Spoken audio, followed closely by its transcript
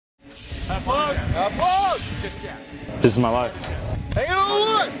This is my life.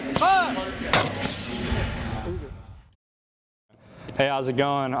 Hey, how's it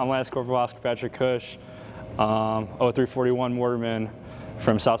going? I'm Lance Corporal Oscar Patrick Kush, 0341 Mortarman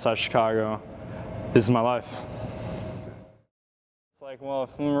from Southside Chicago. This is my life. It's like, well,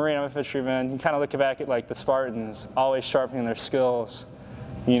 I'm a Marine, I'm infantryman. You kind of look back at like the Spartans, always sharpening their skills,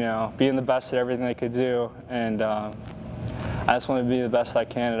 you know, being the best at everything they could do, and I just want to be the best I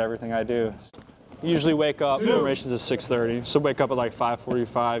can at everything I do. Usually wake up, formations is 6:30, so wake up at like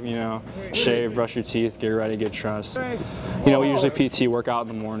 5:45, you know, shave, brush your teeth, get ready, get dressed. You know, we usually PT, work out in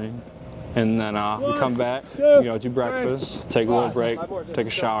the morning, and then we come back, you know, do breakfast, take a little break, take a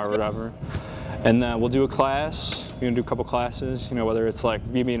shower or whatever, and then we'll do a class. We're gonna do a couple classes, you know, whether it's like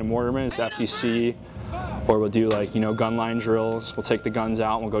me being a mortarman, it's the FDC, or we'll do like, you know, gun line drills. We'll take the guns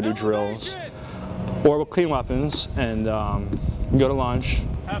out and we'll go do drills. Or we'll clean weapons and go to lunch,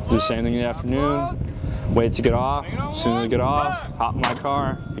 do the same thing in the afternoon, wait to get off. As soon as we get off, hop in my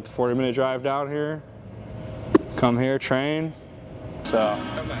car, take the 40-minute drive down here, come here, train. So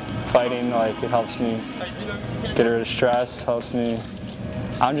fighting, like, it helps me get rid of stress, helps me,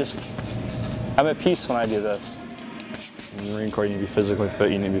 I'm at peace when I do this. In the Marine Corps, you need to be physically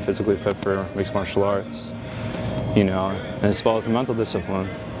fit, you need to be physically fit for mixed martial arts, you know, and as well as the mental discipline.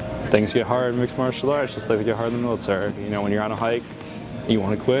 Things get hard in mixed martial arts, just like they get hard in the military. You know, when you're on a hike, you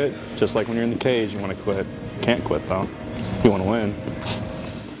want to quit, just like when you're in the cage, you want to quit. Can't quit though, you want to win.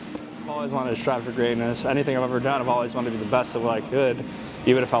 I've always wanted to strive for greatness. Anything I've ever done, I've always wanted to be the best at what I could.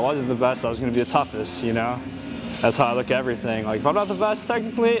 Even if I wasn't the best, I was going to be the toughest, you know? That's how I look at everything. Like, if I'm not the best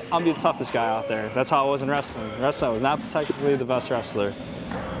technically, I'll be the toughest guy out there. That's how I was in wrestling. Wrestling, I was not technically the best wrestler.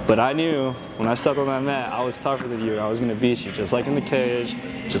 But I knew when I stepped on that mat, I was tougher than you. I was going to beat you, just like in the cage,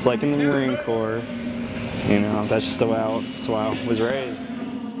 just like in the Marine Corps. You know, that's just the way I was raised.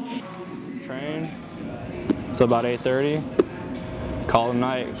 Train until about 8:30, call it a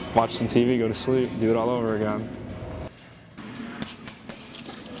night, watch some TV, go to sleep, do it all over again.